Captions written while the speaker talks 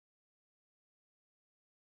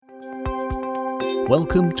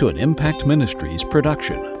Welcome to an Impact Ministries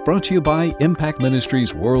production, brought to you by Impact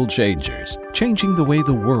Ministries World Changers, changing the way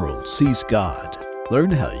the world sees God.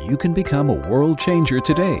 Learn how you can become a world changer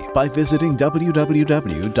today by visiting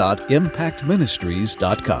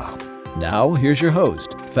www.impactministries.com. Now, here's your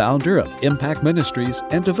host, founder of Impact Ministries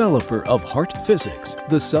and developer of Heart Physics,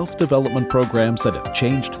 the self-development programs that have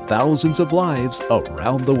changed thousands of lives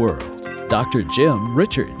around the world, Dr. Jim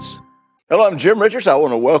Richards. Hello, I'm Jim Richards. I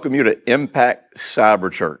want to welcome you to Impact Cyber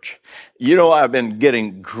Church. You know, I've been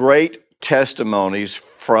getting great testimonies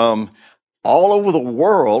from all over the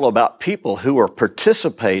world about people who are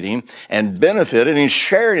participating and benefiting and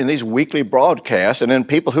sharing these weekly broadcasts, and then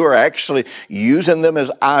people who are actually using them as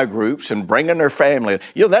iGroups and bringing their family.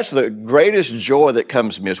 You know, that's the greatest joy that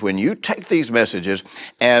comes to me is when you take these messages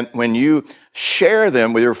and when you share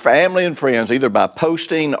them with your family and friends, either by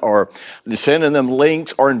posting or sending them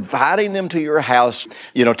links or inviting them to your house,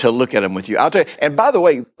 you know, to look at them with you. I'll tell you, and by the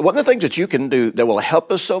way, one of the things that you can do that will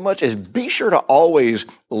help us so much is be sure to always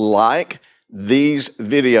like these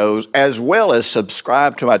videos as well as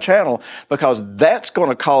subscribe to my channel, because that's going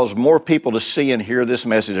to cause more people to see and hear this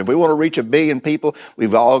message. If we want to reach 1 billion people,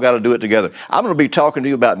 we've all got to do it together. I'm going to be talking to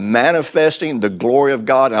you about manifesting the glory of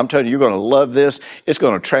God. And I'm telling you, you're going to love this. It's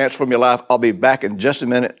going to transform your life. I'll be back in just a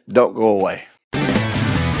minute. Don't go away.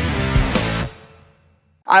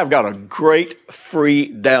 I've got a great free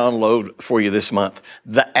download for you this month.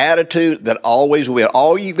 The attitude that always wins.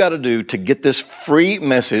 All you've got to do to get this free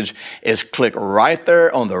message is click right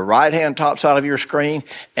there on the right-hand top side of your screen,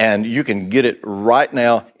 and you can get it right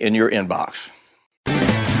now in your inbox.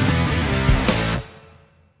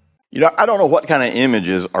 You know, I don't know what kind of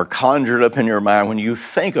images are conjured up in your mind when you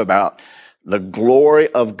think about the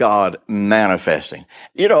glory of God manifesting.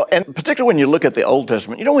 You know, and particularly when you look at the Old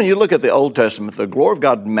Testament, you know, when you look at the Old Testament, the glory of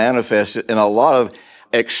God manifested in a lot of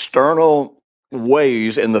external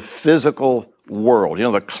ways in the physical world. You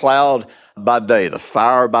know, the cloud by day, the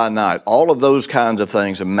fire by night, all of those kinds of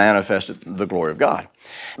things have manifested the glory of God.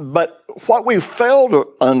 But what we fail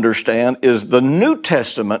to understand is the New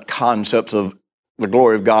Testament concepts of the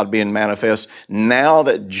glory of God being manifest now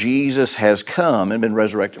that Jesus has come and been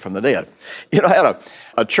resurrected from the dead. You know, I had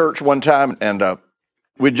a church one time, and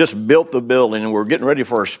we just built the building, and we were getting ready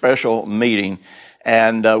for a special meeting,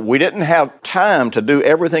 and we didn't have time to do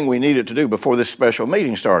everything we needed to do before this special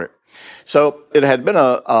meeting started. So it had been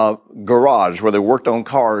a garage where they worked on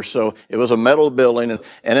cars, so it was a metal building,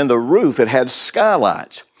 and in the roof it had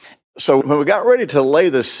skylights. So when we got ready to lay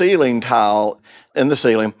the ceiling tile in the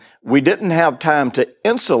ceiling, we didn't have time to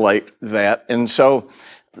insulate that. And so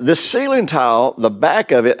this ceiling tile, the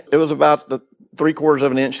back of it, it was about 3/4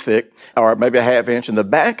 of an inch thick, or maybe a 1/2 inch. And the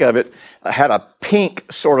back of it had a pink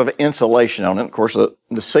sort of insulation on it. Of course,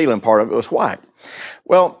 the ceiling part of it was white.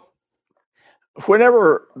 Well,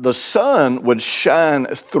 whenever the sun would shine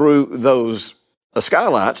through those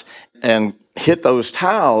skylights and hit those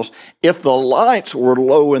tiles, if the lights were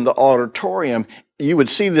low in the auditorium, you would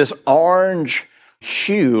see this orange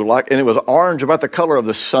hue, and it was orange about the color of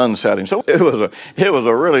the sun setting. So it was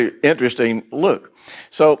a really interesting look.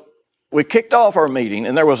 So we kicked off our meeting,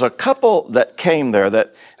 and there was a couple that came there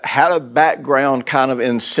that had a background kind of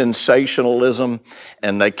in sensationalism,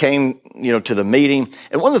 and they came, you know, to the meeting.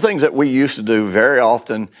 And one of the things that we used to do very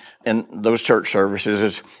often in those church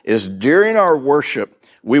services is during our worship,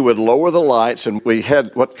 we would lower the lights, and we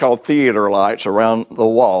had what's called theater lights around the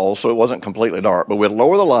walls, so it wasn't completely dark, but we'd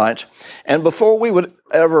lower the lights. And before we would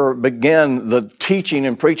ever begin the teaching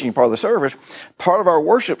and preaching part of the service, part of our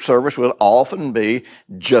worship service would often be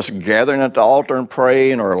just gathering at the altar and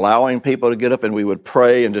praying, or allowing people to get up, and we would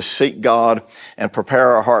pray and just seek God and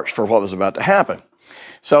prepare our hearts for what was about to happen.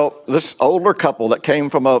 So this older couple that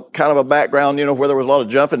came from a kind of a background, you know, where there was a lot of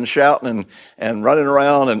jumping and shouting and running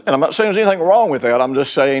around, and I'm not saying there's anything wrong with that. I'm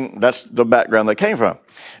just saying that's the background they came from.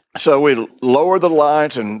 So we lowered the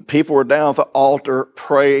lights, and people were down at the altar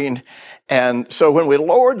praying. And so when we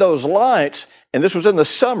lowered those lights, and this was in the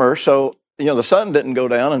summer, so, you know, the sun didn't go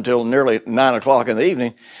down until nearly 9 o'clock in the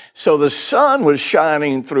evening. So the sun was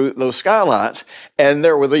shining through those skylights, and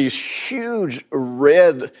there were these huge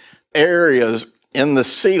red areas in the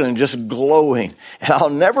ceiling just glowing. And I'll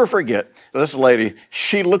never forget this lady.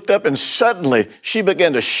 She looked up, and suddenly she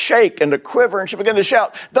began to shake and to quiver, and she began to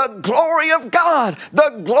shout, "The glory of God, the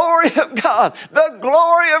glory of God, the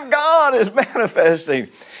glory of God is manifesting."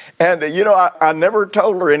 And, I never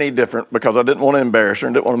told her any different because I didn't want to embarrass her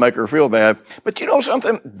and didn't want to make her feel bad. But you know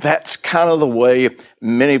something? That's kind of the way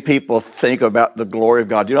many people think about the glory of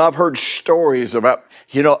God. I've heard stories about,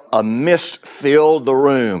 a mist filled the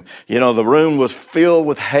room. The room was filled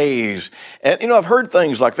with haze. And, I've heard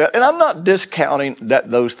things like that. And I'm not discounting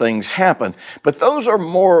that those things happen. But those are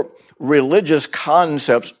more religious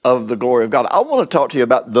concepts of the glory of God. I want to talk to you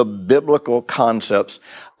about the biblical concepts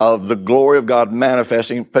of the glory of God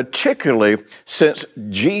manifesting, particularly since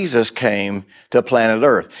Jesus came to planet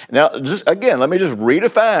Earth. Now, let me just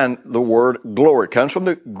redefine the word glory. It comes from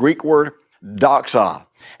the Greek word doxa,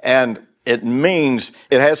 and it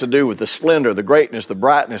has to do with the splendor, the greatness, the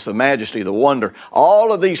brightness, the majesty, the wonder,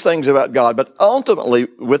 all of these things about God. But ultimately,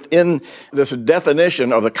 within this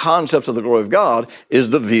definition of the concepts of the glory of God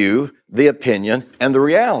is the view, the opinion, and the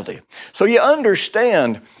reality. So you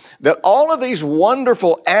understand that all of these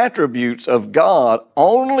wonderful attributes of God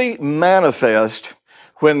only manifest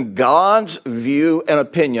when God's view and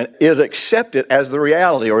opinion is accepted as the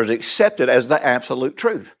reality or is accepted as the absolute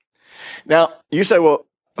truth. Now, you say, well,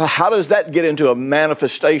 how does that get into a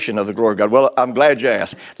manifestation of the glory of God? Well, I'm glad you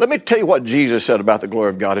asked. Let me tell you what Jesus said about the glory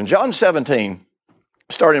of God. In John 17,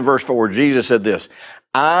 starting in verse 4, Jesus said this,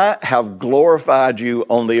 I have glorified you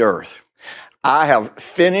on the earth. I have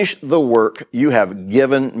finished the work you have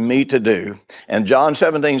given me to do. And John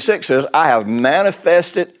 17:6 says, I have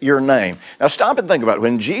manifested your name. Now stop and think about it.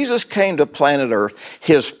 When Jesus came to planet Earth,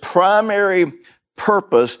 his primary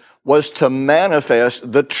purpose was to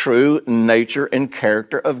manifest the true nature and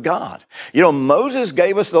character of God. Moses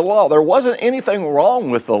gave us the law. There wasn't anything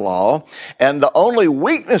wrong with the law, and the only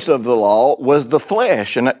weakness of the law was the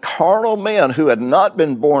flesh, and that carnal men who had not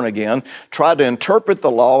been born again tried to interpret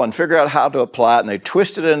the law and figure out how to apply it, and they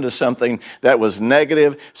twisted it into something that was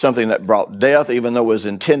negative, something that brought death, even though it was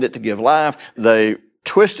intended to give life. They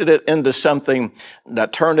twisted it into something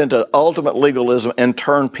that turned into ultimate legalism and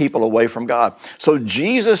turned people away from God. So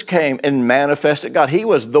Jesus came and manifested God. He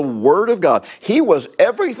was the Word of God. He was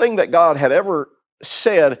everything that God had ever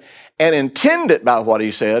said and intended by what He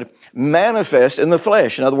said manifest in the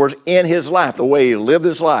flesh. In other words, in His life, the way He lived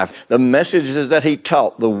His life, the messages that He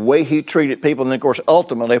taught, the way He treated people, and of course,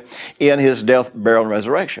 ultimately, in His death, burial, and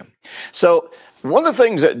resurrection. So one of the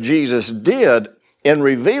things that Jesus did in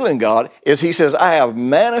revealing God is He says, I have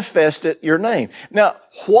manifested your name. Now,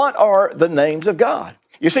 what are the names of God?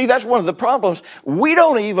 You see, that's one of the problems. We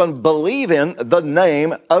don't even believe in the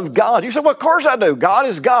name of God. You say, well, of course I do. God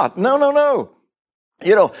is God. No.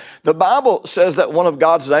 The Bible says that one of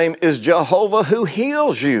God's name is Jehovah who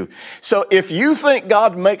heals you. So if you think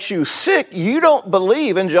God makes you sick, you don't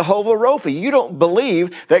believe in Jehovah Rophi. You don't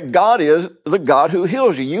believe that God is the God who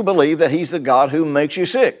heals you. You believe that He's the God who makes you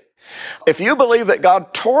sick. If you believe that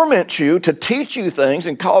God torments you to teach you things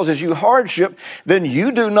and causes you hardship, then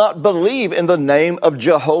you do not believe in the name of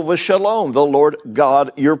Jehovah Shalom, the Lord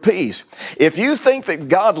God, your peace. If you think that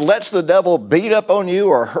God lets the devil beat up on you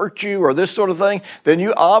or hurt you or this sort of thing, then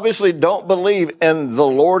you obviously don't believe in the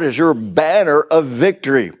Lord as your banner of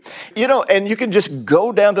victory. And you can just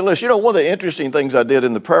go down the list. One of the interesting things I did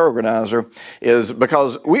in the prayer organizer is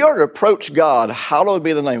because we are to approach God, hallowed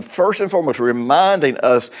be the name, first and foremost, reminding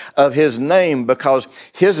us of His name, because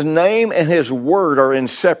His name and His word are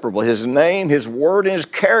inseparable. His name, His word, and His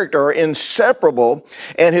character are inseparable,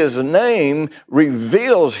 and His name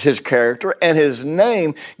reveals His character, and His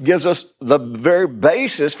name gives us the very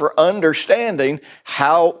basis for understanding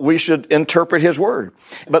how we should interpret His word.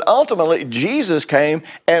 But ultimately, Jesus came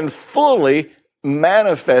and fully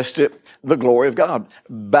manifested the glory of God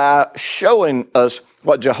by showing us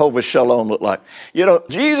what Jehovah Shalom looked like.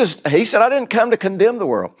 Jesus, He said, I didn't come to condemn the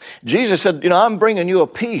world. Jesus said, I'm bringing you a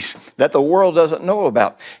peace that the world doesn't know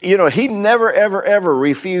about. He never, ever, ever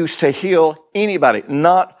refused to heal anybody,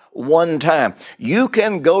 not one time. You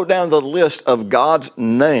can go down the list of God's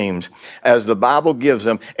names as the Bible gives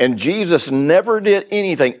them, and Jesus never did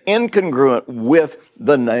anything incongruent with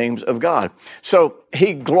the names of God. So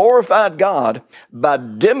He glorified God by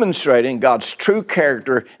demonstrating God's true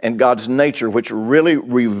character and God's nature, which really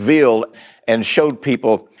revealed and showed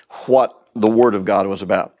people what the Word of God was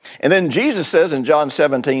about. And then Jesus says in John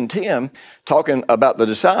 17:10, talking about the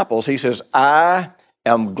disciples, He says, I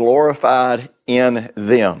am glorified in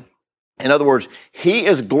them. In other words, He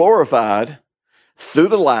is glorified through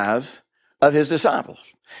the lives of His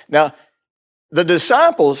disciples. Now, the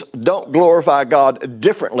disciples don't glorify God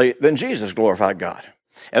differently than Jesus glorified God.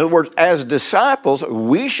 In other words, as disciples,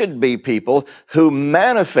 we should be people who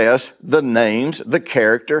manifest the names, the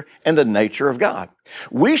character, and the nature of God.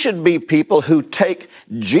 We should be people who take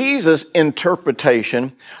Jesus'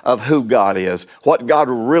 interpretation of who God is, what God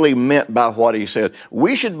really meant by what He said.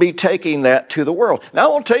 We should be taking that to the world. Now, I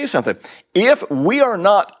want to tell you something. If we are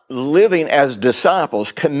not living as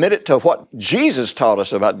disciples, committed to what Jesus taught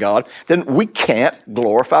us about God, then we can't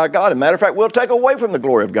glorify God. As a matter of fact, we'll take away from the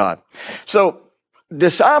glory of God. So,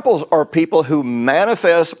 disciples are people who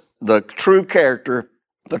manifest the true character,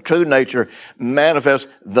 the true nature, manifest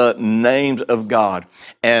the names of God.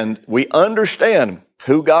 And we understand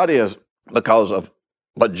who God is because of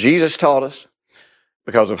what Jesus taught us,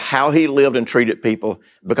 because of how He lived and treated people,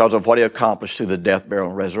 because of what He accomplished through the death, burial,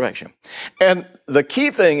 and resurrection. And the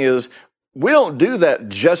key thing is, we don't do that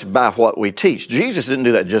just by what we teach. Jesus didn't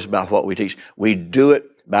do that just by what we teach. We do it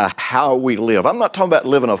by how we live. I'm not talking about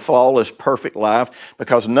living a flawless, perfect life,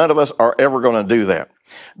 because none of us are ever going to do that.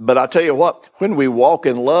 But I tell you what, when we walk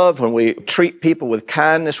in love, when we treat people with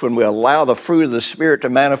kindness, when we allow the fruit of the Spirit to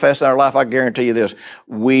manifest in our life, I guarantee you this,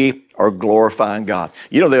 we are glorifying God.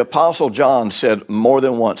 You know, the Apostle John said more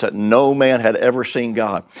than once that no man had ever seen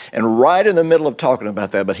God. And right in the middle of talking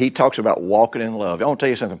about that, but he talks about walking in love. I want to tell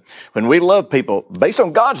you something. When we love people, based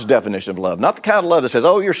on God's definition of love, not the kind of love that says,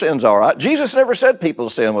 oh, your sin's all right. Jesus never said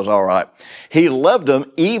people's sin was all right. He loved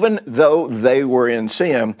them even though they were in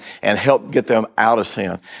sin and helped get them out of sin.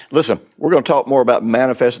 Listen, we're going to talk more about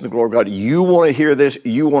manifesting the glory of God. You want to hear this?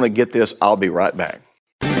 You want to get this? I'll be right back.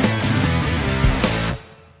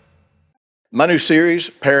 My new series,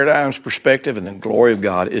 Paradigms, Perspective, and the Glory of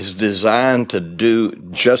God, is designed to do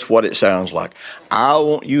just what it sounds like. I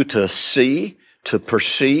want you to see, to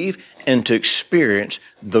perceive, and to experience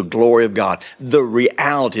the glory of God, the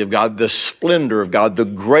reality of God, the splendor of God, the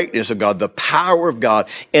greatness of God, the power of God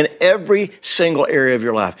in every single area of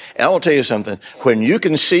your life. And I will tell you something, when you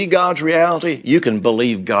can see God's reality, you can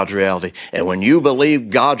believe God's reality. And when you believe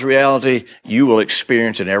God's reality, you will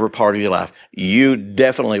experience it in every part of your life. You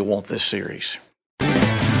definitely want this series.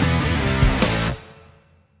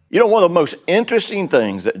 You know, one of the most interesting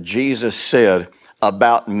things that Jesus said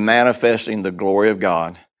about manifesting the glory of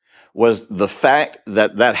God was the fact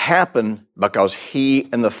that that happened because He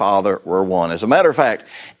and the Father were one. As a matter of fact,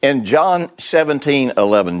 in John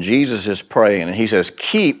 17:11, Jesus is praying and He says,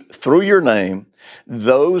 keep through your name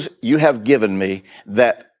those you have given me,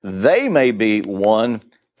 that they may be one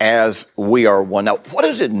as we are one. Now, what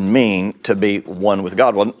does it mean to be one with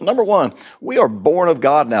God? Well, number one, we are born of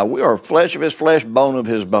God now. We are flesh of His flesh, bone of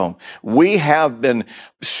His bone. We have been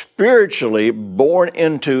spiritually born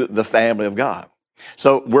into the family of God.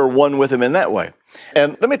 So we're one with Him in that way.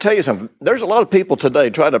 And let me tell you something. There's a lot of people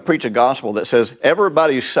today trying to preach a gospel that says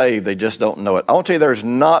everybody's saved, they just don't know it. I want to tell you there's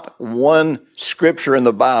not one scripture in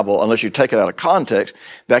the Bible, unless you take it out of context,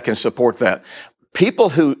 that can support that. People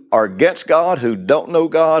who are against God, who don't know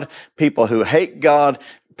God, people who hate God,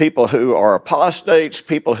 people who are apostates,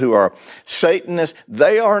 people who are Satanists,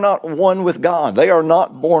 they are not one with God. They are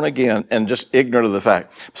not born again and just ignorant of the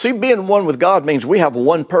fact. See, being one with God means we have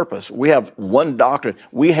one purpose. We have one doctrine.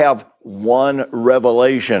 We have one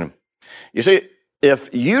revelation. You see, if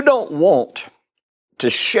you don't want to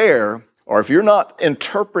share, or if you're not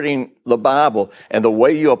interpreting the Bible and the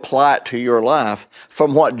way you apply it to your life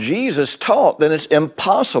from what Jesus taught, then it's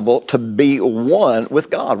impossible to be one with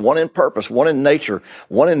God, one in purpose, one in nature,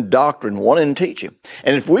 one in doctrine, one in teaching.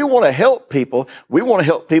 And if we want to help people, we want to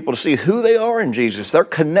help people to see who they are in Jesus. They're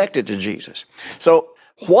connected to Jesus. So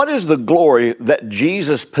what is the glory that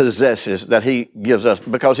Jesus possesses that He gives us?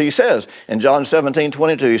 Because He says in John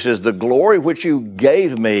 17:22, He says, the glory which you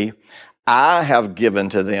gave me, I have given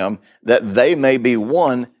to them, that they may be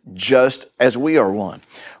one just as we are one.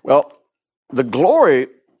 Well, the glory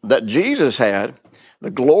that Jesus had,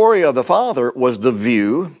 the glory of the Father, was the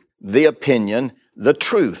view, the opinion, the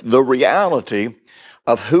truth, the reality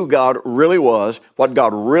of who God really was, what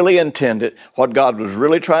God really intended, what God was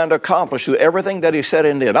really trying to accomplish through everything that He said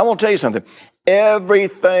and did. I want to tell you something.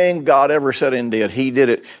 Everything God ever said and did, He did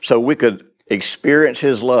it so we could experience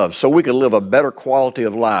His love, so we could live a better quality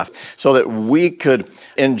of life, so that we could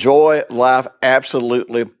enjoy life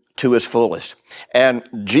absolutely to its fullest. And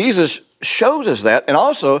Jesus shows us that, and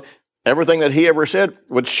also everything that He ever said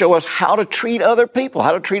would show us how to treat other people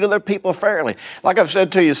fairly. Like I've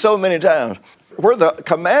said to you so many times, where the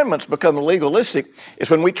commandments become legalistic is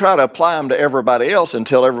when we try to apply them to everybody else and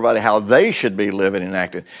tell everybody how they should be living and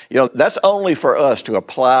acting. That's only for us to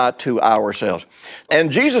apply to ourselves.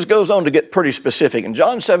 And Jesus goes on to get pretty specific. In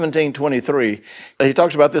John 17:23, he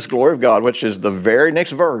talks about this glory of God, which is the very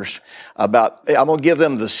next verse about, I'm going to give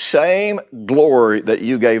them the same glory that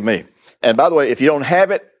you gave me. And by the way, if you don't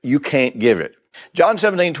have it, you can't give it. John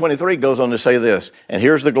 17:23 goes on to say this, and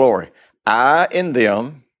here's the glory. I in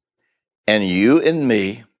them, and you in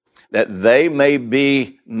me, that they may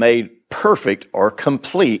be made perfect or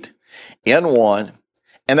complete in one,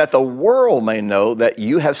 and that the world may know that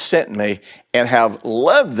you have sent me and have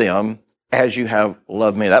loved them as you have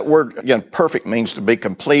loved me. That word, again, perfect means to be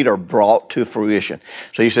complete or brought to fruition.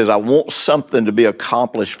 So he says, I want something to be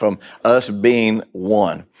accomplished from us being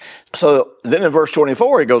one. So then in verse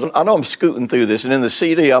 24, he goes, I know I'm scooting through this, and in the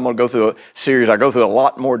CD, I'm going to go through a series. I go through a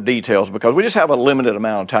lot more details because we just have a limited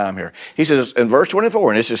amount of time here. He says in verse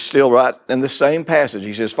 24, and this is still right in the same passage,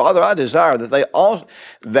 he says, Father, I desire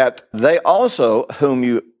that they also whom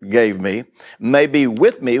you gave me may be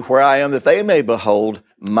with me where I am, that they may behold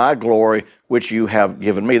my glory which you have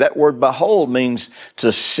given me. That word behold means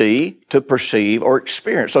to see, to perceive, or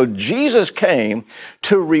experience. So Jesus came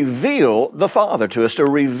to reveal the Father to us, to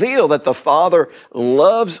reveal that the Father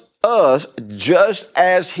loves us just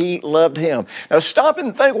as he loved him. Now stop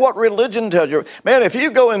and think what religion tells you. Man, if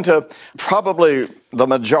you go into probably the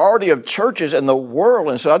majority of churches in the world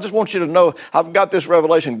and say, I just want you to know I've got this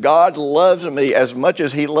revelation. God loves me as much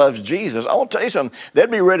as he loves Jesus. I want to tell you something. They'd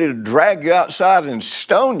be ready to drag you outside and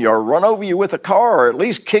stone you or run over you with a car or at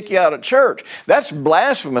least kick you out of church. That's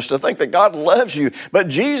blasphemous to think that God loves you. But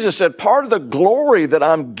Jesus said part of the glory that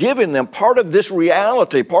I'm giving them, part of this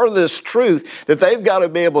reality, part of this truth that they've got to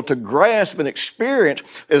be able to grasp and experience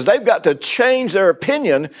is they've got to change their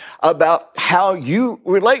opinion about how you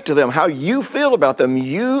relate to them, how you feel about them.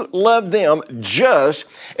 You love them just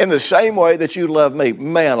in the same way that you love me.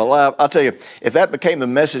 Man alive, I'll tell you, if that became the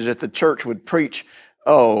message that the church would preach,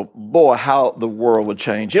 oh boy, how the world would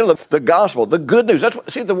change. The gospel, the good news.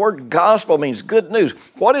 See, the word gospel means good news.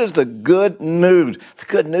 What is the good news? The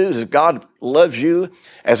good news is God loves you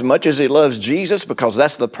as much as he loves Jesus because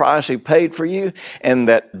that's the price he paid for you, and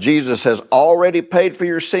that Jesus has already paid for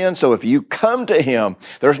your sin. So if you come to him,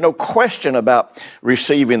 there's no question about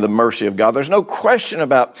receiving the mercy of God. There's no question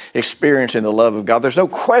about experiencing the love of God. There's no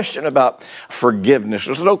question about forgiveness.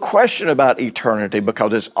 There's no question about eternity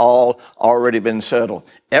because it's all already been settled.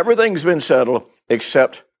 Everything's been settled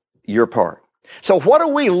except your part. So what do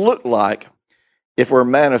we look like if we're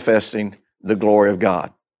manifesting the glory of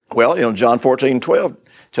God? Well, John 14:12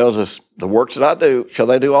 tells us, the works that I do, shall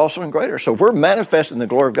they do also in greater. So if we're manifesting the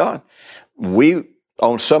glory of God, we,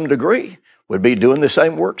 on some degree, would be doing the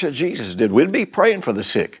same works that Jesus did. We'd be praying for the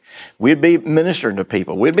sick. We'd be ministering to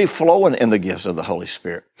people. We'd be flowing in the gifts of the Holy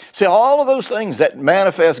Spirit. See, all of those things that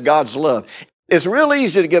manifest God's love. It's real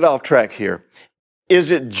easy to get off track here. Is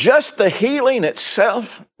it just the healing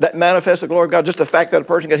itself that manifests the glory of God? Just the fact that a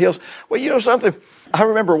person gets healed? Well, you know something? I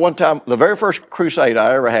remember one time, the very first crusade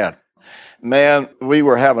I ever had. Man, we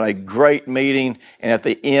were having a great meeting, and at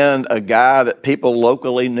the end, a guy that people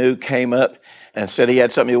locally knew came up and said he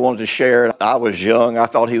had something he wanted to share. I was young. I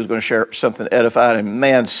thought he was going to share something edifying. And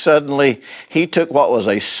man, suddenly he took what was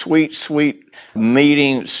a sweet, sweet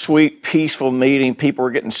meeting, sweet, peaceful meeting. People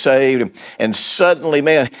were getting saved. And suddenly,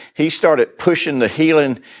 man, he started pushing the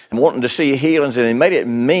healing and wanting to see healings. And he made it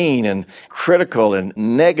mean and critical and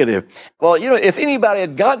negative. Well, if anybody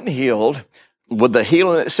had gotten healed, would the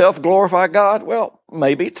healing itself glorify God? Well,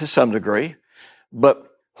 maybe to some degree. But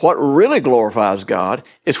what really glorifies God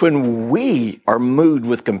is when we are moved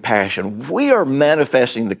with compassion. We are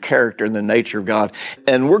manifesting the character and the nature of God,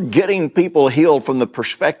 and we're getting people healed from the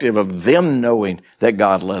perspective of them knowing that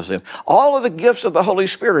God loves them. All of the gifts of the Holy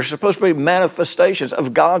Spirit are supposed to be manifestations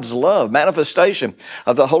of God's love, manifestation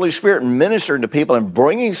of the Holy Spirit ministering to people and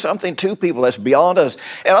bringing something to people that's beyond us.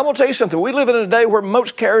 And I'm going to tell you something. We live in a day where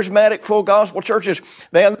most charismatic, full gospel churches,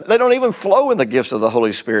 man, they don't even flow in the gifts of the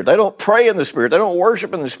Holy Spirit. They don't pray in the Spirit. They don't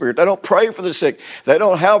worship in the Spirit. They don't pray for the sick. They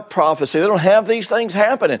don't have prophecy. They don't have these things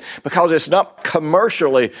happening because it's not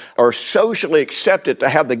commercially or socially accepted to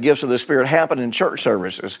have the gifts of the Spirit happen in church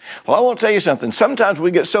services. Well, I want to tell you something. Sometimes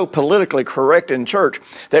we get so politically correct in church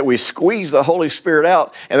that we squeeze the Holy Spirit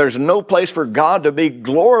out, and there's no place for God to be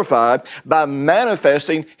glorified by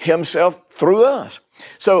manifesting himself through us.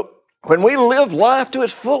 So when we live life to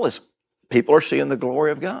its fullest, people are seeing the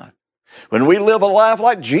glory of God. When we live a life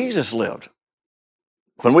like Jesus lived,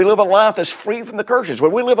 when we live a life that's free from the curses,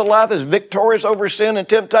 when we live a life that's victorious over sin and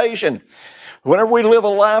temptation, Whenever we live a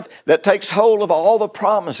life that takes hold of all the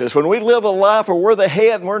promises, when we live a life where we're the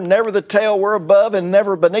head and we're never the tail, we're above and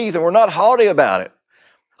never beneath, and we're not haughty about it,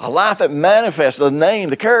 a life that manifests the name,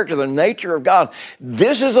 the character, the nature of God,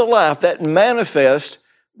 this is a life that manifests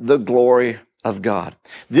the glory of God.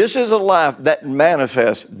 This is a life that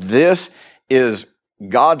manifests, this is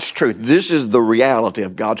God's truth. This is the reality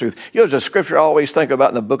of God's truth. You know, there's a scripture I always think about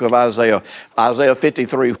in the book of Isaiah, Isaiah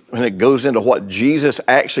 53, when it goes into what Jesus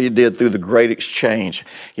actually did through the great exchange.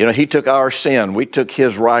 You know, He took our sin. We took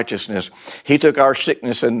His righteousness. He took our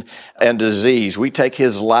sickness and disease. We take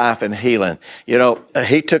His life and healing. You know,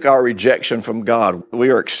 He took our rejection from God. We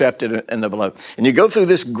are accepted in the beloved. And you go through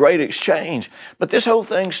this great exchange. But this whole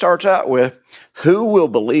thing starts out with, who will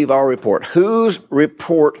believe our report? Whose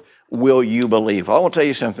report will you believe? I want to tell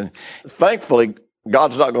you something. Thankfully,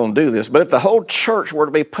 God's not going to do this, but if the whole church were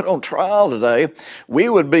to be put on trial today, we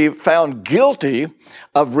would be found guilty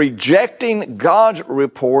of rejecting God's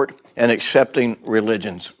report and accepting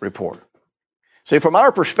religion's report. See, from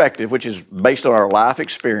our perspective, which is based on our life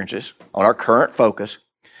experiences, on our current focus,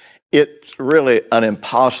 it's really an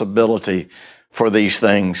impossibility for these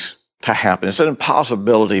things to happen. It's an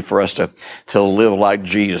impossibility for us to live like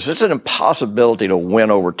Jesus. It's an impossibility to win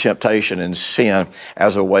over temptation and sin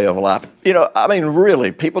as a way of life. You know, I mean,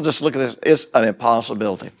 really, people just look at this, it's an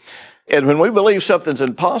impossibility. And when we believe something's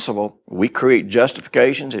impossible, we create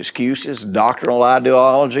justifications, excuses, doctrinal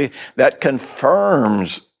ideology that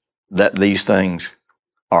confirms that these things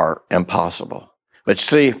are impossible. But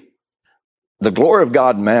see, the glory of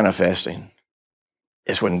God manifesting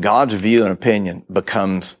is when God's view and opinion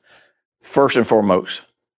becomes, first and foremost,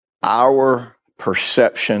 our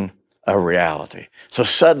perception of reality. So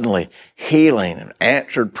suddenly, healing and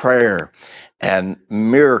answered prayer and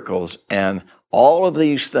miracles and all of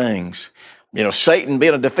these things, you know, Satan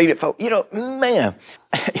being a defeated foe, you know, man,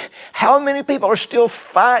 how many people are still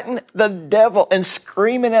fighting the devil and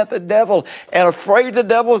screaming at the devil and afraid the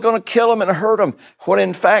devil is going to kill them and hurt them, when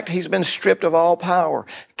in fact he's been stripped of all power,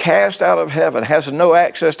 cast out of heaven, has no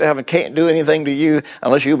access to heaven, can't do anything to you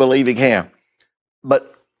unless you believe he can.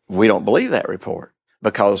 But we don't believe that report,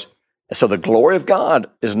 because so the glory of God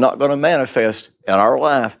is not going to manifest in our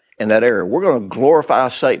life in that area. We're going to glorify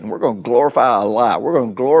Satan. We're going to glorify a lie. We're going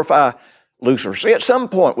to glorify Lucifer. See, at some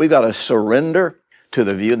point, we've got to surrender to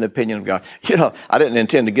the view and the opinion of God. You know, I didn't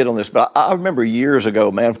intend to get on this, but I remember years ago,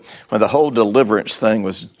 man, when the whole deliverance thing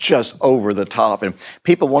was just over the top and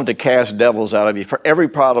people wanted to cast devils out of you for every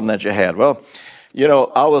problem that you had. Well, you know,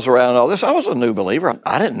 I was around all this. I was a new believer.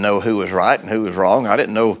 I didn't know who was right and who was wrong. I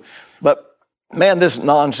didn't know. But, man, this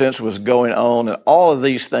nonsense was going on and all of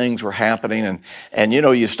these things were happening. And you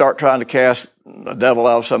know, you start trying to cast a devil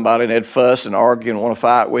out of somebody and they'd fuss and argue and want to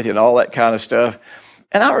fight with you and all that kind of stuff.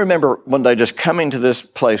 And I remember one day just coming to this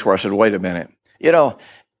place where I said, wait a minute, you know,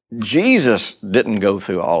 Jesus didn't go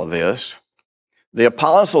through all of this. The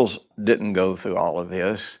apostles didn't go through all of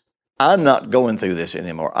this. I'm not going through this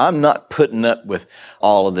anymore. I'm not putting up with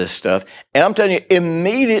all of this stuff. And I'm telling you,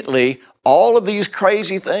 immediately, all of these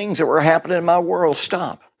crazy things that were happening in my world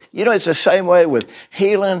stop. You know, it's the same way with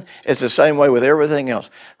healing. It's the same way with everything else.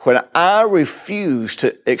 When I refuse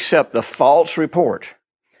to accept the false report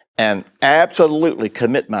and absolutely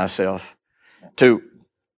commit myself to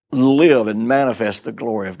live and manifest the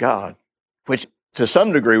glory of God, which to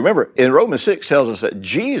some degree, remember, in Romans 6 tells us that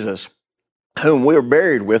Jesus, whom we are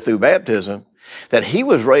buried with through baptism, that he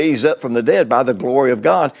was raised up from the dead by the glory of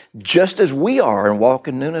God, just as we are and walk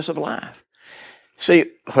in newness of life. See,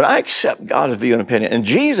 when I accept God's view and opinion, and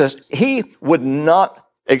Jesus, he would not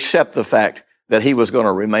accept the fact that he was going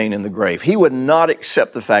to remain in the grave. He would not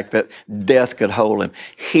accept the fact that death could hold him.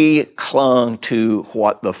 He clung to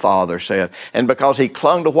what the Father said. And because he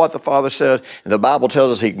clung to what the Father said, and the Bible tells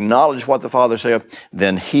us he acknowledged what the Father said,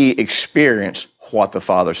 then he experienced what the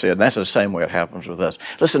Father said. And that's the same way it happens with us.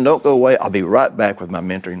 Listen, don't go away. I'll be right back with my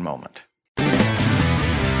mentoring moment.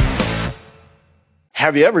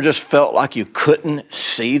 Have you ever just felt like you couldn't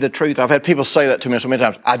see the truth? I've had people say that to me so many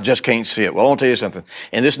times. I just can't see it. Well, I want to tell you something.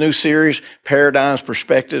 In this new series, Paradigms,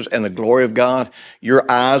 Perspectives, and the Glory of God, your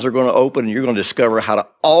eyes are going to open and you're going to discover how to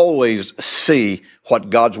always see what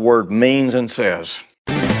God's Word means and says.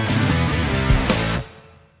 I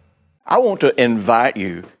want to invite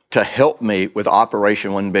you to help me with Operation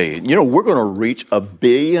 1Billion. You know, we're going to reach 1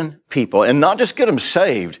 billion people and not just get them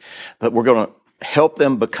saved, but we're going to help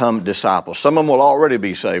them become disciples. Some of them will already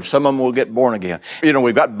be saved. Some of them will get born again. You know,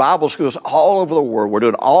 we've got Bible schools all over the world. We're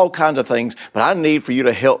doing all kinds of things, but I need for you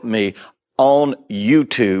to help me on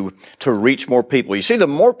YouTube to reach more people. You see, the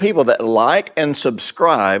more people that like and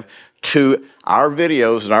subscribe to our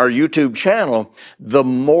videos and our YouTube channel, the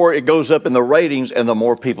more it goes up in the ratings and the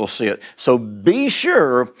more people see it. So be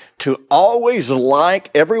sure to always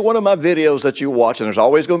like every one of my videos that you watch. And there's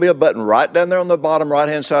always going to be a button right down there on the bottom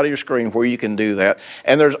right-hand side of your screen where you can do that.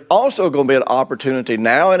 And there's also going to be an opportunity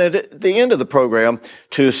now and at the end of the program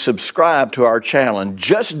to subscribe to our channel. And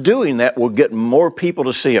just doing that will get more people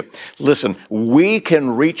to see it. Listen, we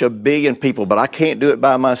can reach 1 billion people, but I can't do it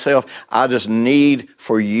by myself. I just need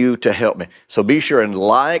for you to help me. So be sure and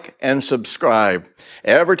like and subscribe.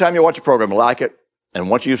 Every time you watch a program, like it. And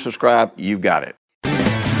once you subscribe, you've got it.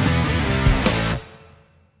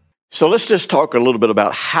 So let's just talk a little bit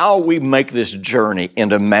about how we make this journey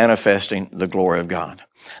into manifesting the glory of God.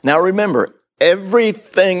 Now remember,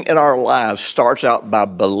 everything in our lives starts out by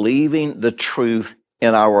believing the truth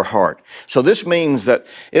in our heart. So this means that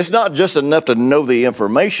it's not just enough to know the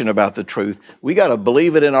information about the truth. We got to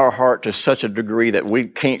believe it in our heart to such a degree that we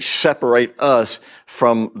can't separate us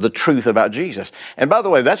from the truth about Jesus. And by the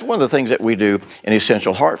way, that's one of the things that we do in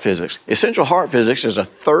Essential Heart Physics. Essential Heart Physics is a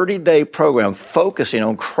 30-day program focusing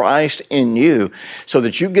on Christ in you so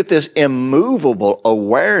that you get this immovable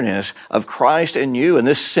awareness of Christ in you and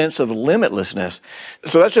this sense of limitlessness.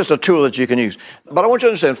 So that's just a tool that you can use. But I want you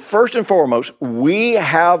to understand, first and foremost, we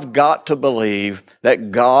have got to believe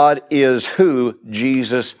that God is who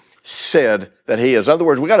Jesus said that He is. In other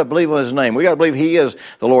words, we got to believe in His name. We got to believe He is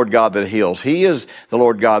the Lord God that heals. He is the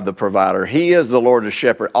Lord God the provider. He is the Lord the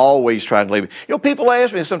shepherd, always trying to lead me. You know, people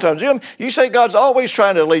ask me sometimes, Jim, you say God's always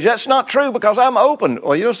trying to lead you. That's not true because I'm open.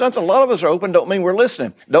 Well, you know something? A lot of us are open. Don't mean we're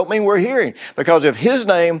listening. Don't mean we're hearing. Because if His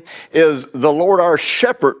name is the Lord our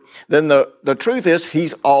shepherd, then the truth is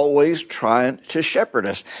He's always trying to shepherd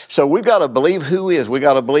us. So we've got to believe who He is. We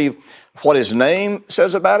got to believe what His name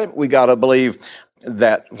says about Him. We got to believe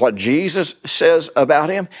that what Jesus says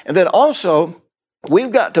about Him. And then also,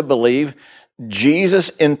 we've got to believe Jesus'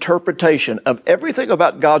 interpretation of everything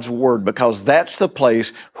about God's Word, because that's the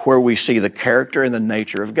place where we see the character and the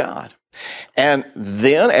nature of God. And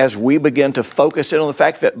then as we begin to focus in on the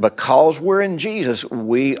fact that because we're in Jesus,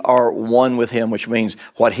 we are one with Him, which means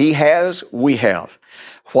what He has, we have.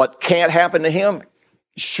 What can't happen to Him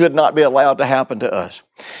should not be allowed to happen to us.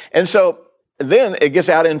 And so then it gets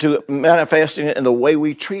out into manifesting it in the way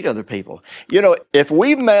we treat other people. You know, if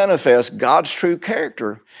we manifest God's true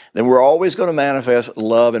character, then we're always going to manifest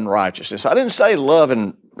love and righteousness. I didn't say love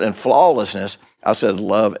and flawlessness. I said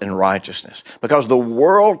love and righteousness. Because the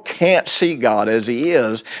world can't see God as He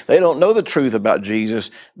is. They don't know the truth about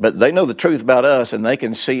Jesus, but they know the truth about us, and they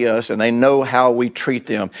can see us, and they know how we treat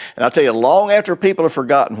them. And I'll tell you, long after people have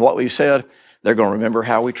forgotten what we said, they're going to remember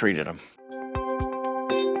how we treated them.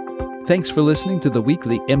 Thanks for listening to the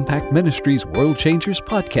weekly Impact Ministries World Changers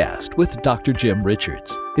podcast with Dr. Jim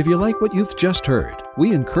Richards. If you like what you've just heard,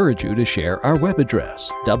 we encourage you to share our web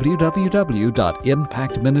address,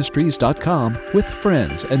 www.impactministries.com, with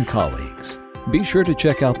friends and colleagues. Be sure to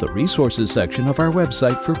check out the resources section of our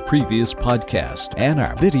website for previous podcasts and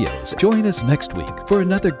our videos. Join us next week for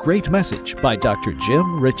another great message by Dr.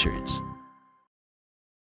 Jim Richards.